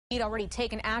He'd already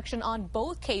taken action on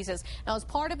both cases. Now, as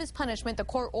part of his punishment, the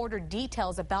court ordered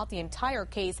details about the entire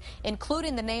case,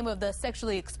 including the name of the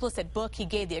sexually explicit book he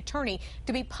gave the attorney,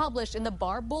 to be published in the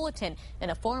Bar Bulletin in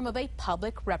a form of a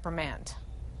public reprimand.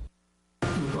 The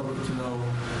public to know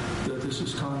that this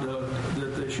is conduct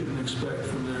that they shouldn't expect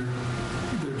from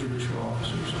their judicial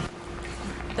officers.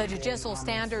 The Judicial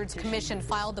Standards Commission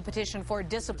filed the petition for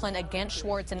discipline against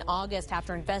Schwartz in August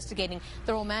after investigating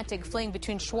the romantic fling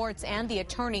between Schwartz and the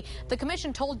attorney. The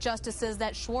commission told justices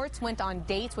that Schwartz went on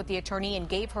dates with the attorney and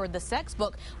gave her the sex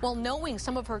book while knowing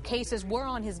some of her cases were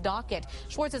on his docket.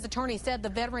 Schwartz's attorney said the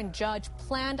veteran judge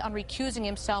planned on recusing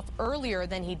himself earlier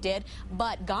than he did,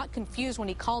 but got confused when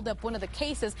he called up one of the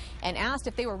cases and asked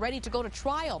if they were ready to go to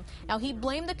trial. Now, he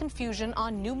blamed the confusion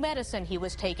on new medicine he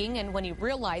was taking, and when he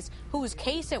realized whose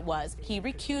case it was, he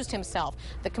recused himself.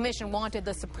 The commission wanted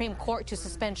the Supreme Court to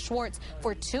suspend Schwartz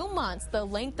for 2 months, the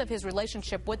length of his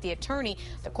relationship with the attorney.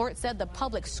 The court said the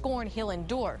public scorn he'll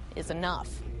endure is enough.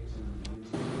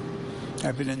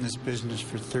 I've been in this business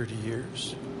for 30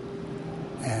 years,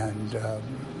 and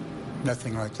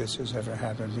nothing like this has ever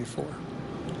happened before.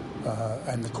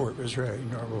 And the court was right,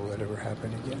 nor will it ever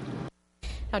happen again.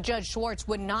 Now, Judge Schwartz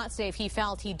would not say if he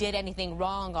felt he did anything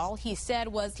wrong. All he said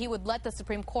was he would let the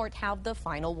Supreme Court have the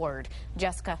final word.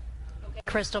 Jessica.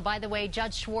 Crystal, by the way,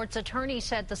 Judge Schwartz's attorney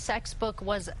said the sex book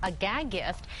was a gag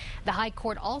gift. The High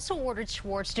Court also ordered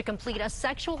Schwartz to complete a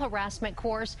sexual harassment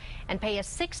course and pay a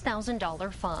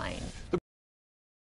 $6,000 fine.